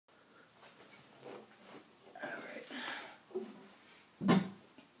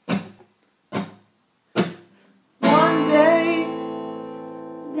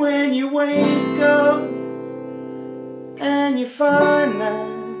when you wake up and you find that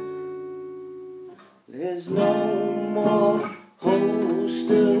there's no more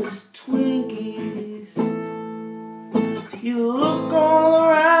Hostess Twinkies. You look all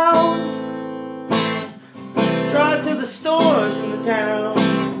around, drive to the stores in the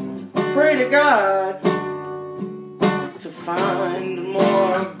town, pray to God to find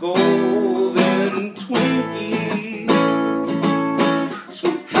more golden Twinkies.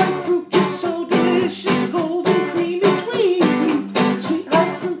 Sweet high fruit is so delicious, golden creamy Twinkie. Sweet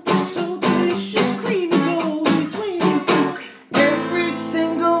high fruit is so delicious, creamy golden Twinkie. Every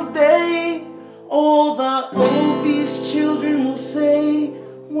single day, all the obese children will say,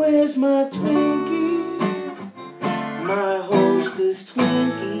 "Where's my Twinkie? My Hostess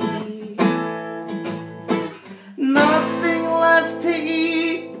Twinkie." Nothing left to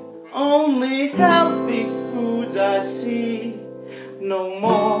eat, only healthy foods I see. No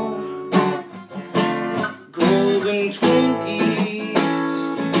more